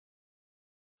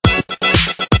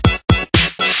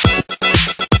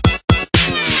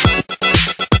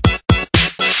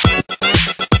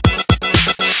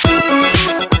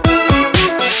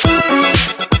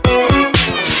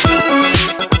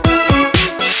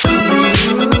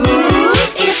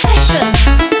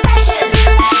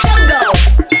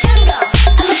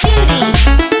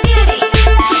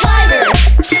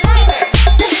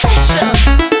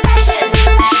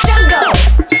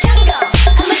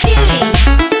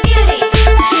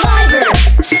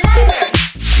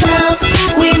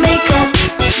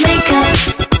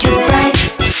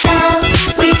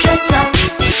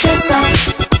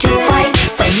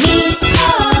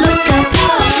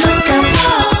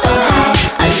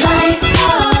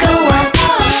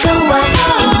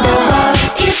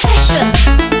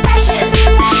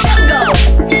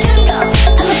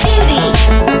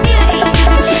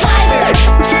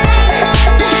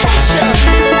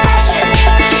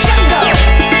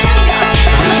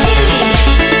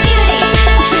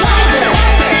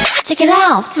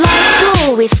out. Light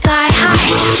blue is sky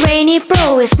high, rainy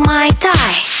blue is my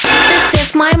tie. This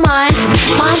is my mind,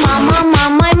 my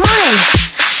mind.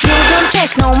 You don't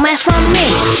take no mess from me,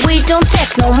 we don't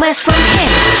take no mess from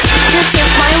him. This is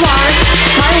my word,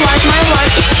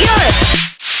 it's yours.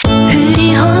 振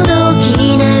りほど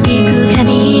きなびく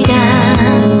髪が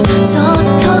そっ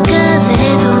と風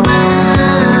と舞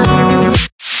う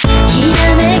き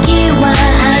らめきは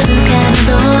遥かな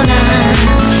空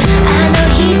あの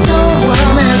人を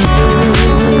待つ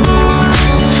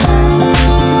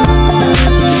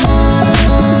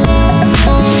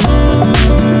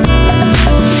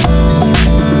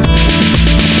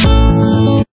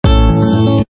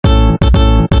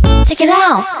Check it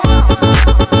out.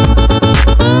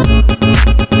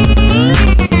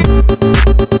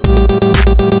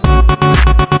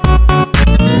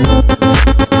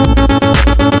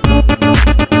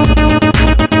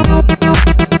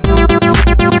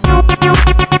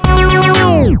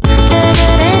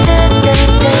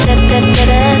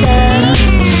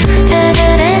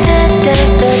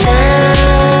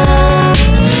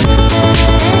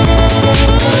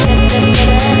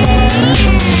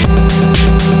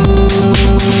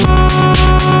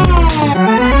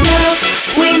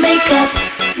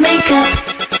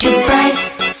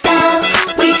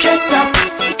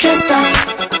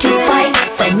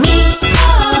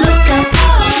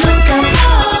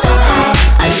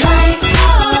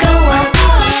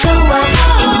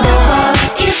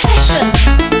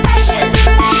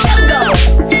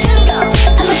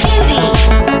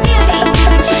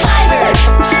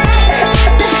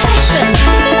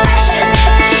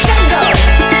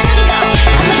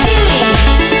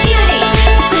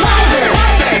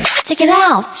 Check it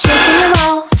out, shaking and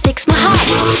roll, sticks my heart,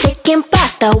 sticking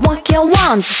past the one kill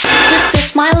ones. This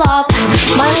is my love,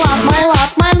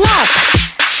 my love.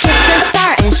 Kiss and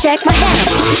start and shake my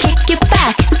hands, kick it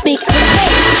back.